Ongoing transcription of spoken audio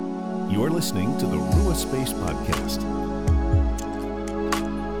You're listening to the Rua Space Podcast.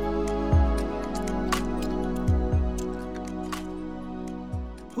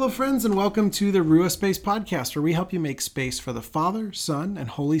 Hello, friends, and welcome to the Rua Space Podcast, where we help you make space for the Father, Son, and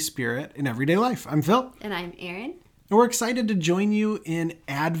Holy Spirit in everyday life. I'm Phil. And I'm Erin. And we're excited to join you in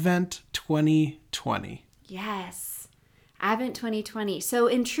Advent 2020. Yes. Advent 2020. So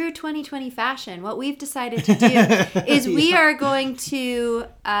in true 2020 fashion, what we've decided to do is we are going to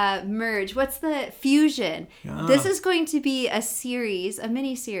merge. What's the fusion? Yeah. This is going to be a series, a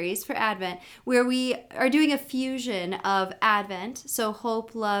mini series for Advent, where we are doing a fusion of Advent. So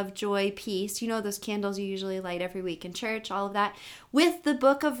hope, love, joy, peace. You know those candles you usually light every week in church, all of that, with the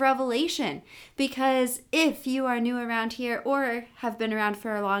book of Revelation. Because if you are new around here or have been around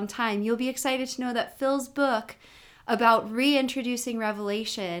for a long time, you'll be excited to know that Phil's book about reintroducing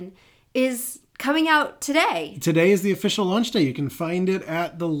Revelation is coming out today. Today is the official launch day. You can find it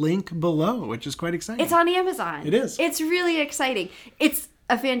at the link below, which is quite exciting. It's on Amazon. It is. It's really exciting. It's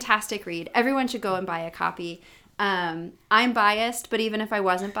a fantastic read. Everyone should go and buy a copy. I'm biased, but even if I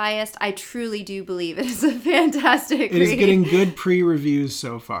wasn't biased, I truly do believe it is a fantastic read. It is getting good pre-reviews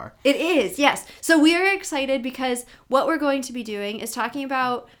so far. It is, yes. So we are excited because what we're going to be doing is talking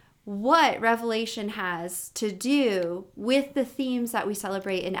about what Revelation has to do with the themes that we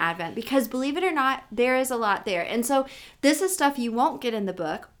celebrate in Advent. Because believe it or not, there is a lot there. And so this is stuff you won't get in the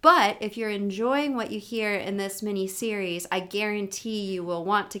book, but if you're enjoying what you hear in this mini series, I guarantee you will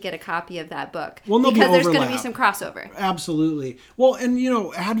want to get a copy of that book. Well, because there's going to be some crossover. Absolutely. Well, and you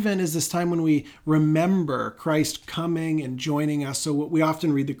know, Advent is this time when we remember Christ coming and joining us. So we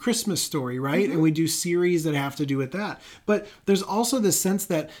often read the Christmas story, right? Mm-hmm. And we do series that have to do with that. But there's also this sense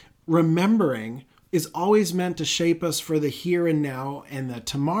that remembering is always meant to shape us for the here and now and the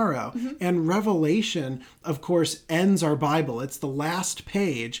tomorrow. Mm-hmm. And Revelation, of course, ends our Bible. It's the last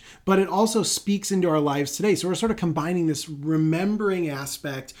page, but it also speaks into our lives today. So we're sort of combining this remembering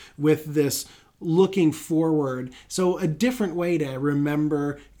aspect with this looking forward. So a different way to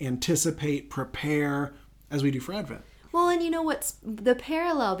remember, anticipate, prepare as we do for Advent. Well, and you know what's the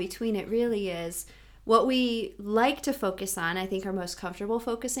parallel between it really is what we like to focus on, I think are most comfortable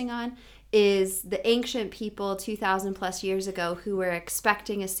focusing on, is the ancient people 2,000 plus years ago who were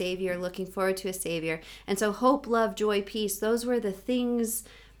expecting a savior, looking forward to a savior. And so hope, love, joy, peace, those were the things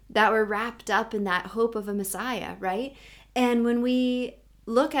that were wrapped up in that hope of a Messiah, right? And when we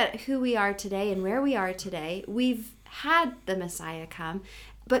look at who we are today and where we are today, we've had the Messiah come,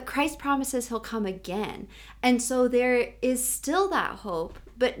 but Christ promises he'll come again. And so there is still that hope.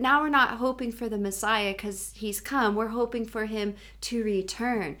 But now we're not hoping for the Messiah because he's come. We're hoping for him to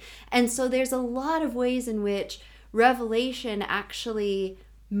return. And so there's a lot of ways in which Revelation actually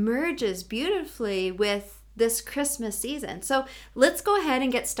merges beautifully with this Christmas season. So let's go ahead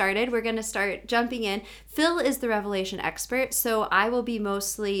and get started. We're going to start jumping in. Phil is the Revelation expert, so I will be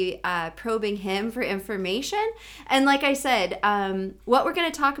mostly probing him for information. And like I said, what we're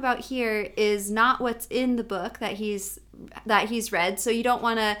going to talk about here is not what's in the book that he's read. So you don't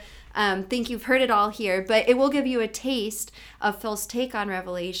want to think you've heard it all here, but it will give you a taste of Phil's take on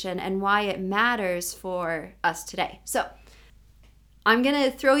Revelation and why it matters for us today. So I'm going to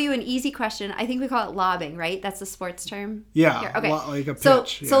throw you an easy question. I think we call it lobbing, right? That's a sports term? Yeah, here. Okay. Like a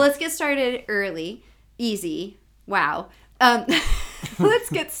pitch. So let's get started early. Easy. Wow. Let's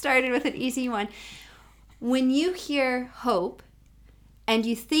get started with an easy one. When you hear hope and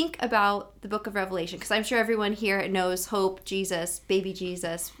you think about the book of Revelation, because I'm sure everyone here knows hope, Jesus, baby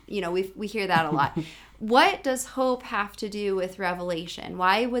Jesus, you know, we hear that a lot. What does hope have to do with Revelation?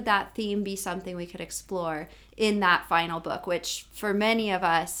 Why would that theme be something we could explore in that final book, which for many of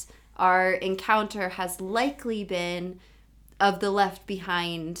us, our encounter has likely been of the left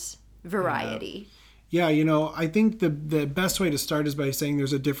behind variety? Yeah, you know, I think the best way to start is by saying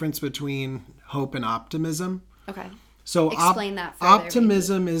there's a difference between hope and optimism. Okay. So explain that further.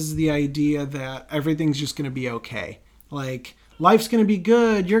 Optimism is the idea that everything's just going to be okay. Like, life's going to be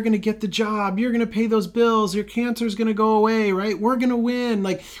good. You're going to get the job. You're going to pay those bills. Your cancer's going to go away, right? We're going to win.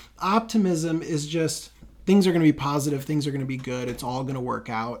 Like, optimism is just things are going to be positive. Things are going to be good. It's all going to work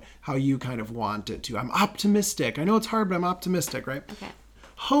out how you kind of want it to. I'm optimistic. I know it's hard, but I'm optimistic, right? Okay.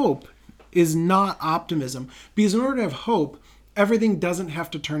 Hope is not optimism, because in order to have hope, everything doesn't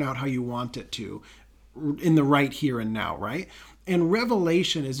have to turn out how you want it to in the right here and now, right? And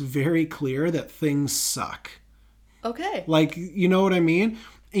Revelation is very clear that things suck. Okay. Like, you know what I mean?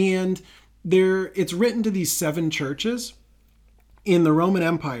 And it's written to these 7 churches. in the Roman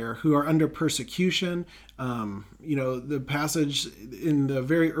Empire who are under persecution. The passage in the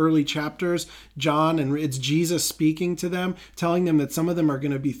very early chapters, John, and it's Jesus speaking to them, telling them that some of them are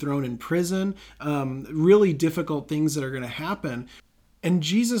going to be thrown in prison, really difficult things that are going to happen. And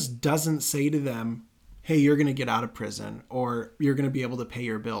Jesus doesn't say to them, hey, you're going to get out of prison, or you're going to be able to pay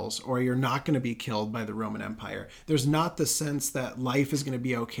your bills, or you're not going to be killed by the Roman Empire. There's not the sense that life is going to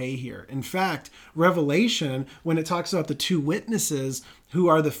be okay here. In fact, Revelation, when it talks about the two witnesses who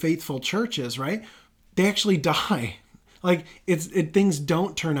are the faithful churches, right? They actually die. Like things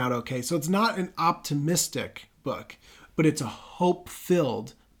don't turn out okay. So it's not an optimistic book, but it's a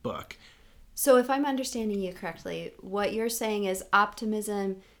hope-filled book. So if I'm understanding you correctly, what you're saying is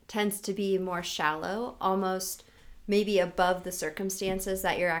optimism tends to be more shallow, almost maybe above the circumstances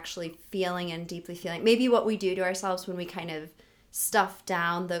that you're actually feeling and deeply feeling. Maybe what we do to ourselves when we kind of stuff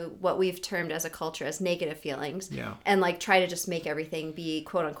down what we've termed as a culture as negative feelings, and like try to just make everything be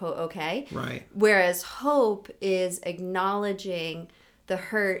quote unquote okay. Right. Whereas hope is acknowledging the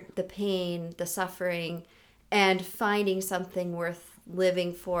hurt, the pain, the suffering, and finding something worth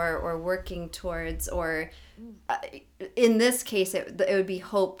living for or working towards, or in this case it would be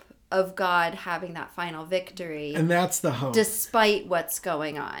hope of God having that final victory, and that's the hope despite what's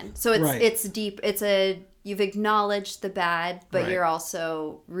going on. So it's deep. You've acknowledged the bad, but you're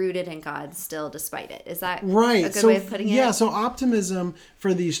also rooted in God still despite it. Is that right? A good way of putting it? Yeah, so optimism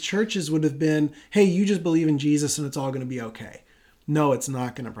for these churches would have been, hey, you just believe in Jesus and it's all going to be okay. No, it's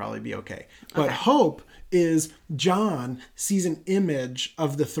not going to probably be okay. But hope is John sees an image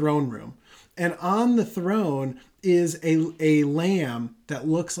of the throne room. And on the throne is a lamb that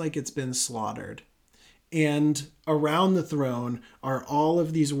looks like it's been slaughtered. And around the throne are all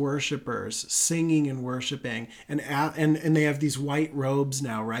of these worshipers singing and worshiping. And they have these white robes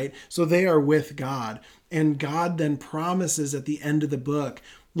now, right? So they are with God. And God then promises at the end of the book,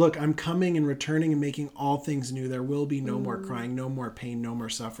 look, I'm coming and returning and making all things new. There will be no more crying, no more pain, no more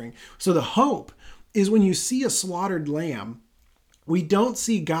suffering. So the hope is when you see a slaughtered lamb, we don't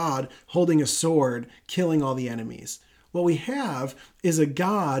see God holding a sword, killing all the enemies. What we have is a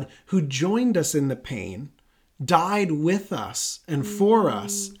God who joined us in the pain, died with us and for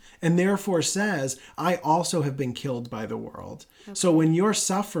us, and therefore says, I also have been killed by the world. Okay. So when you're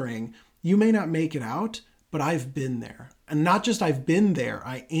suffering, you may not make it out, but I've been there. And not just I've been there,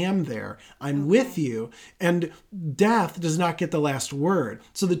 I am there. I'm with you. And death does not get the last word.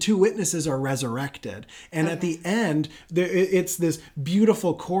 So the two witnesses are resurrected. And at the end, it's this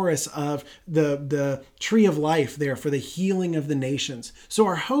beautiful chorus of the tree of life there for the healing of the nations. So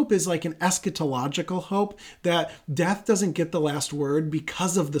our hope is like an eschatological hope that death doesn't get the last word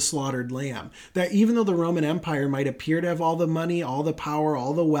because of the slaughtered lamb. That even though the Roman Empire might appear to have all the money, all the power,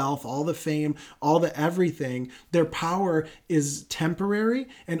 all the wealth, all the fame, all the everything, their power is temporary,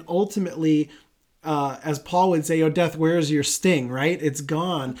 and ultimately, as Paul would say, oh, death, where is your sting, right? It's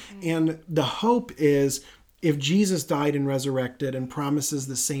gone. And the hope is, if Jesus died and resurrected and promises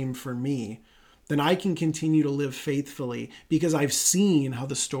the same for me, then I can continue to live faithfully because I've seen how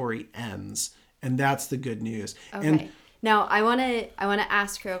the story ends. And that's the good news. Okay. And now, I want to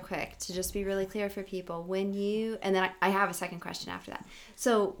ask real quick to just be really clear for people. And then I have a second question after that.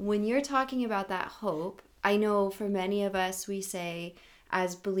 So when you're talking about that hope, I know for many of us, we say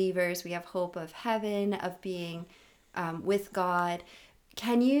as believers, we have hope of heaven, of being with God.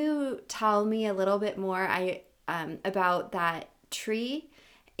 Can you tell me a little bit more about that tree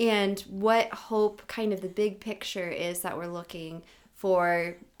and what hope, kind of the big picture is that we're looking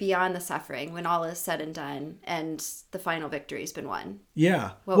for beyond the suffering when all is said and done and the final victory's been won?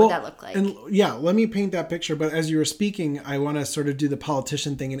 Yeah. What would that look like? And let me paint that picture. But as you were speaking, I want to sort of do the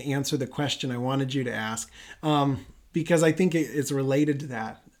politician thing and answer the question I wanted you to ask, because I think it's related to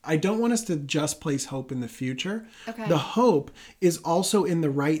that. I don't want us to just place hope in the future. Okay. The hope is also in the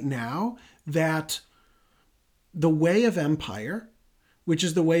right now, that the way of empire, which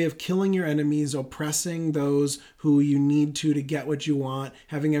is the way of killing your enemies, oppressing those who you need to get what you want,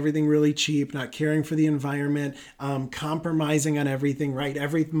 having everything really cheap, not caring for the environment, compromising on everything, right?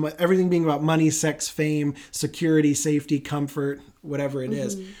 Everything being about money, sex, fame, security, safety, comfort, whatever it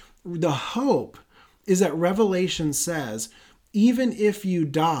is. The hope is that Revelation says, even if you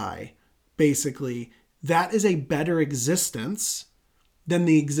die, basically, that is a better existence than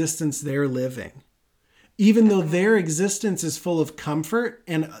the existence they're living. Even though their existence is full of comfort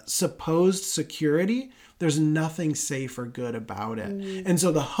and supposed security, there's nothing safe or good about it. And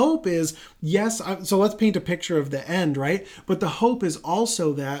so the hope is, so let's paint a picture of the end, right? But the hope is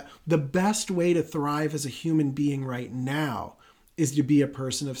also that the best way to thrive as a human being right now is to be a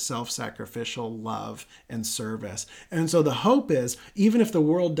person of self-sacrificial love and service. And so the hope is, even if the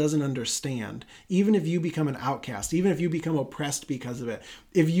world doesn't understand, even if you become an outcast, even if you become oppressed because of it,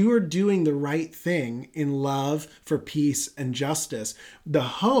 if you are doing the right thing in love for peace and justice, the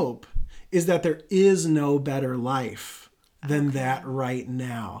hope is that there is no better life than that right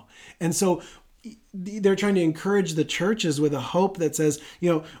now. And so they're trying to encourage the churches with a hope that says,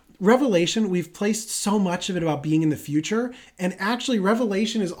 Revelation, we've placed so much of it about being in the future. And actually,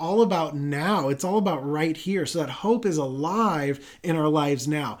 Revelation is all about now. It's all about right here. So that hope is alive in our lives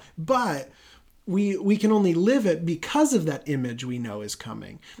now. But we can only live it because of that image we know is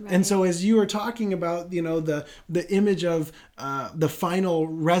coming. Right. And so as you were talking about, the image of the final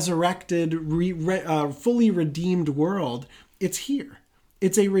resurrected, fully redeemed world, it's here.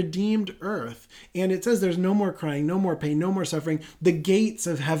 It's a redeemed earth. And it says there's no more crying, no more pain, no more suffering. The gates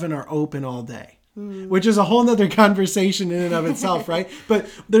of heaven are open all day. Which is a whole nother conversation in and of itself, right? But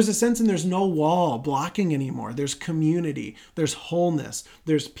there's a sense in there's no wall blocking anymore. There's community, there's wholeness,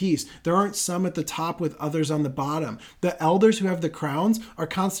 there's peace. There aren't some at the top with others on the bottom. The elders who have the crowns are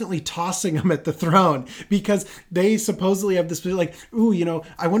constantly tossing them at the throne because they supposedly have this, like,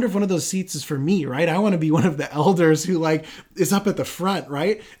 I wonder if one of those seats is for me, right? I want to be one of the elders who is up at the front,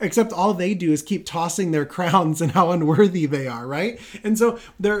 right? Except all they do is keep tossing their crowns and how unworthy they are, right? And so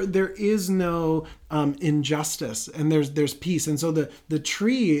there is no injustice, and there's peace. And so the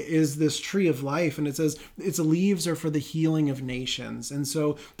tree is this tree of life, and it says its leaves are for the healing of nations. And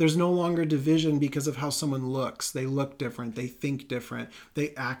so there's no longer division because of how someone looks. They look different, they think different,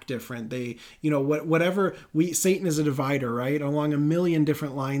 they act different. They, Satan is a divider, right? Along a million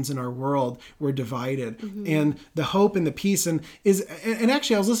different lines in our world, we're divided. Mm-hmm. And the hope and the peace and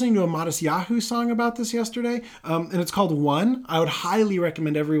actually I was listening to a Modest Yahoo song about this yesterday, and it's called One. I would highly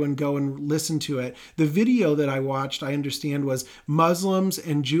recommend everyone go and listen to it. The video that I watched, I understand, was Muslims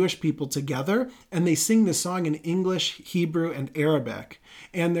and Jewish people together, and they sing the song in English, Hebrew, and Arabic.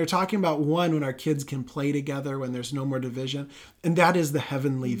 And they're talking about one, when our kids can play together, when there's no more division. And that is the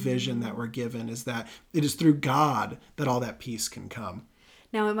heavenly vision that we're given, is that it is through God that all that peace can come.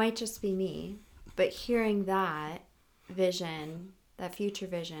 Now, it might just be me, but hearing that vision, that future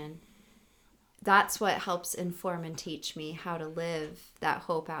vision, that's what helps inform and teach me how to live that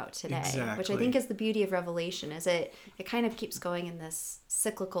hope out today. Exactly. Which I think is the beauty of Revelation, is it kind of keeps going in this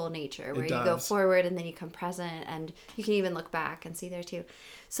cyclical nature where you go forward and then you come present, and you can even look back and see there too.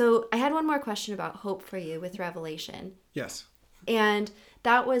 So I had one more question about hope for you with Revelation. Yes. And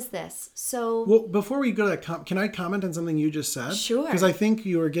that was this. So, well, before we go to that, can I comment on something you just said? Sure. Because I think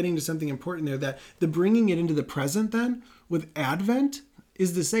you are getting to something important there, that the bringing it into the present then with Advent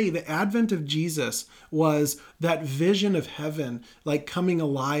is to say the advent of Jesus was that vision of heaven, like coming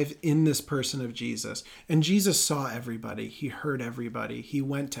alive in this person of Jesus. And Jesus saw everybody. He heard everybody. He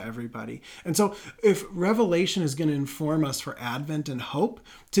went to everybody. And so if Revelation is going to inform us for Advent and hope,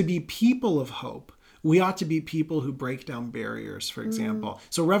 to be people of hope, we ought to be people who break down barriers, for example.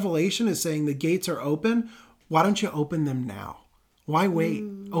 So Revelation is saying the gates are open. Why don't you open them now? Why wait?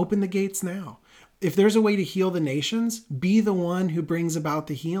 Open the gates now. If there's a way to heal the nations, be the one who brings about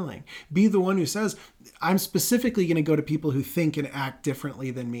the healing. Be the one who says, I'm specifically going to go to people who think and act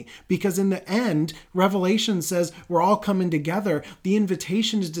differently than me. Because in the end, Revelation says we're all coming together. The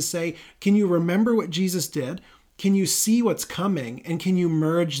invitation is to say, can you remember what Jesus did? Can you see what's coming? And can you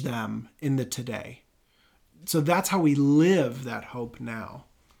merge them in the today? So that's how we live that hope now.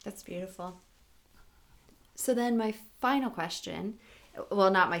 That's beautiful. So then my final question,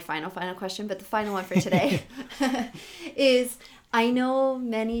 well, not my final question, but the final one for today is, I know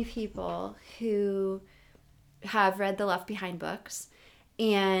many people who have read the Left Behind books,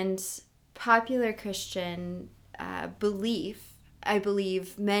 and popular Christian belief, I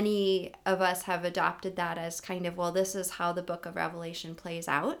believe many of us have adopted that as kind of, well, this is how the book of Revelation plays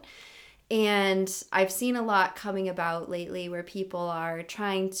out. And I've seen a lot coming about lately where people are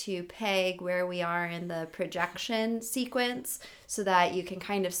trying to peg where we are in the projection sequence so that you can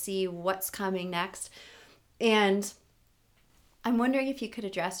kind of see what's coming next. And I'm wondering if you could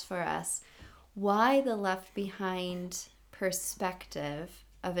address for us why the Left Behind perspective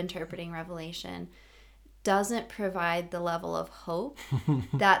of interpreting Revelation doesn't provide the level of hope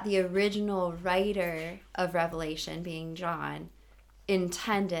that the original writer of Revelation, being John,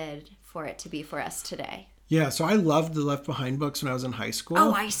 intended for it to be for us today. Yeah, so I loved the Left Behind books when I was in high school.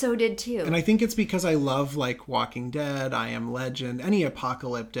 Oh, I so did too. And I think it's because I love like Walking Dead, I Am Legend, any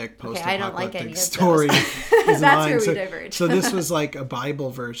apocalyptic, post-apocalyptic story. That's where we diverge. So this was like a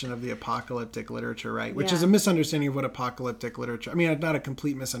Bible version of the apocalyptic literature, right? Which is a misunderstanding of what apocalyptic literature, I mean, not a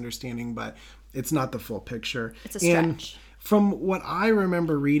complete misunderstanding, but it's not the full picture. It's a stretch. From what I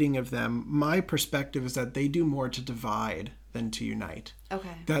remember reading of them, my perspective is that they do more to divide than to unite.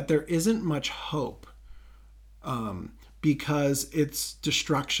 Okay. That there isn't much hope because it's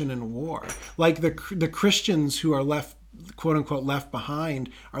destruction and war. Like the Christians who are left, quote unquote, left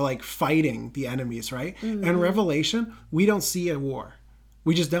behind are like fighting the enemies, right? Mm-hmm. And Revelation, we don't see a war.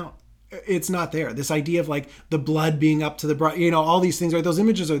 We just don't. It's not there. This idea of like the blood being up to the bride, all these things, right? Those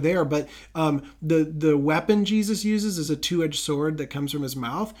images are there, but the weapon Jesus uses is a two-edged sword that comes from his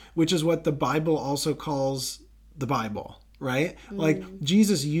mouth, which is what the Bible also calls the Bible, right? Like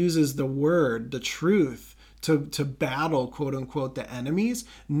Jesus uses the word, the truth, to battle, quote unquote, the enemies.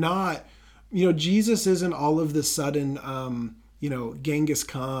 Not, Jesus isn't all of the sudden, Genghis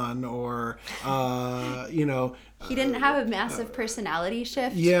Khan or, He didn't have a massive personality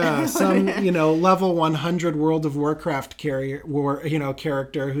shift. Yeah, some, level 100 World of Warcraft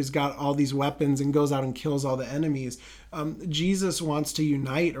character who's got all these weapons and goes out and kills all the enemies. Jesus wants to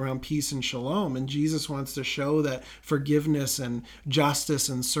unite around peace and shalom, and Jesus wants to show that forgiveness and justice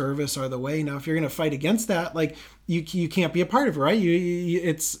and service are the way. Now, if you're going to fight against that, like you can't be a part of it, right?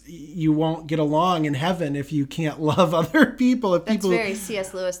 You won't get along in heaven if you can't love other people. That's very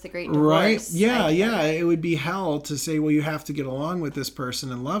C.S. Lewis, The Great Divorce. Right? Yeah. It would be hell to say, well, you have to get along with this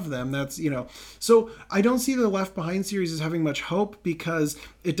person and love them. That's, So I don't see the Left Behind series as having much hope because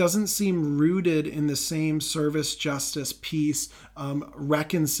it doesn't seem rooted in the same service, justice, peace,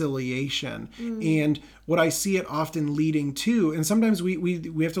 reconciliation. And what I see it often leading to, and sometimes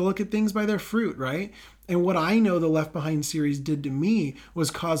we have to look at things by their fruit, right? And what I know the Left Behind series did to me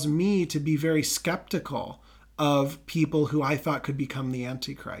was cause me to be very skeptical of people who I thought could become the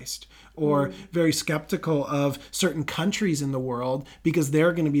Antichrist, or very skeptical of certain countries in the world because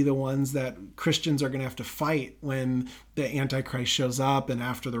they're going to be the ones that Christians are going to have to fight when the Antichrist shows up and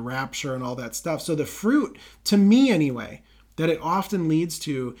after the rapture and all that stuff. So the fruit, to me anyway, that it often leads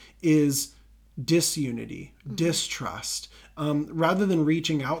to is disunity, distrust. Rather than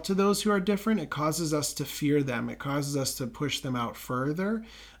reaching out to those who are different, it causes us to fear them. It causes us to push them out further.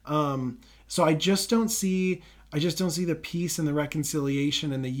 So I just don't see the peace and the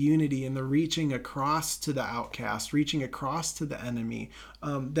reconciliation and the unity and the reaching across to the outcast, reaching across to the enemy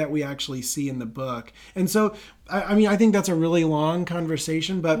that we actually see in the book. And so, I think that's a really long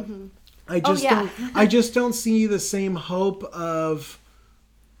conversation, but I just don't see the same hope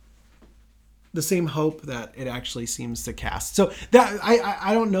that it actually seems to cast. So that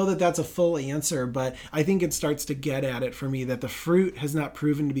I don't know that that's a full answer, but I think it starts to get at it for me that the fruit has not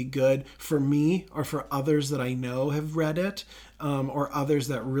proven to be good for me or for others that I know have read it, or others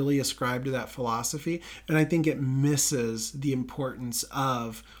that really ascribe to that philosophy. And I think it misses the importance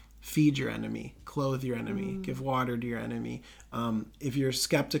of feed your enemy, clothe your enemy, give water to your enemy. If you're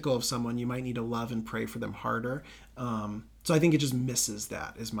skeptical of someone, you might need to love and pray for them harder. So I think it just misses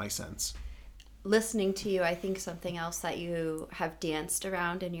that, is my sense. Listening to you, I think something else that you have danced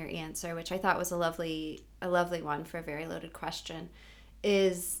around in your answer, which I thought was a lovely one for a very loaded question,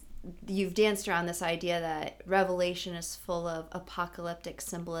 is you've danced around this idea that Revelation is full of apocalyptic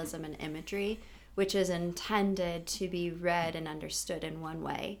symbolism and imagery, which is intended to be read and understood in one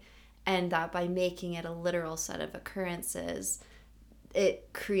way, and that by making it a literal set of occurrences, it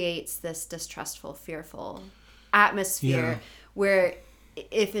creates this distrustful, fearful atmosphere where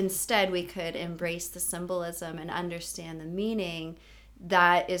if instead we could embrace the symbolism and understand the meaning,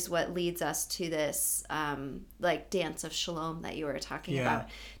 that is what leads us to this dance of shalom that you were talking about.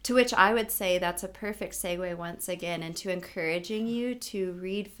 To which I would say that's a perfect segue once again into encouraging you to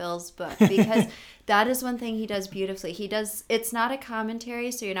read Phil's book, because that is one thing he does beautifully. It's not a commentary,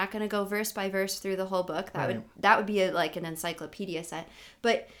 so you're not going to go verse by verse through the whole book. That would be like an encyclopedia set.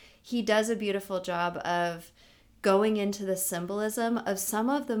 But he does a beautiful job of going into the symbolism of some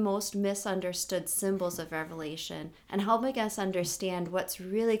of the most misunderstood symbols of Revelation and helping us understand what's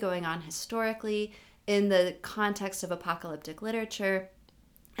really going on historically in the context of apocalyptic literature,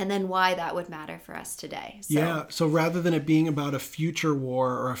 and then why that would matter for us today. So rather than it being about a future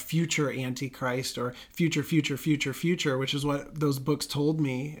war or a future Antichrist or future, which is what those books told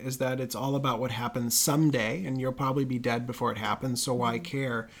me, is that it's all about what happens someday, and you'll probably be dead before it happens, so why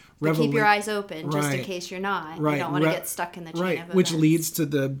care? But keep your eyes open just in case you're not. You don't want to get stuck in the chain of events. Which leads to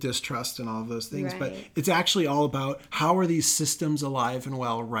the distrust and all of those things. But it's actually all about how are these systems alive and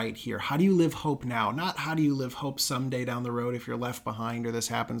well right here? How do you live hope now? Not how do you live hope someday down the road if you're left behind or this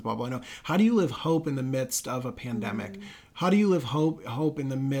happens, blah, blah. No. How do you live hope in the midst of a pandemic? How do you live hope in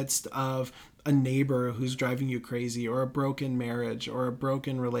the midst of a neighbor who's driving you crazy, or a broken marriage, or a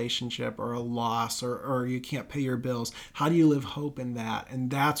broken relationship, or a loss, or you can't pay your bills? How do you live hope in that? And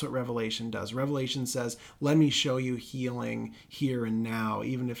that's what Revelation does. Revelation says, let me show you healing here and now,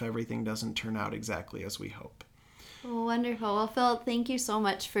 even if everything doesn't turn out exactly as we hope. Well, wonderful. Well, Phil, thank you so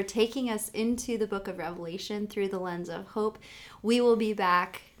much for taking us into the book of Revelation through the lens of hope. We will be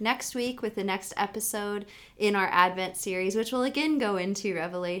back next week with the next episode in our Advent series, which will again go into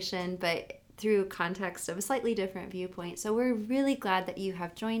Revelation, but through context of a slightly different viewpoint. So we're really glad that you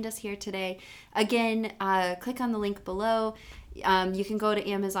have joined us here today. Again, click on the link below. You can go to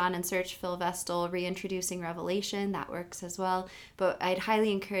Amazon and search Phil Vestal Reintroducing Revelation. That works as well. But I'd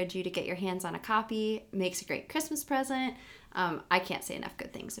highly encourage you to get your hands on a copy. It makes a great Christmas present. I can't say enough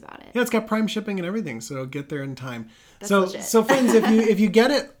good things about it. Yeah, it's got Prime shipping and everything, so get there in time. That's so legit. So friends, if you get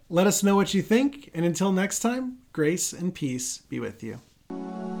it, let us know what you think. And until next time, grace and peace be with you.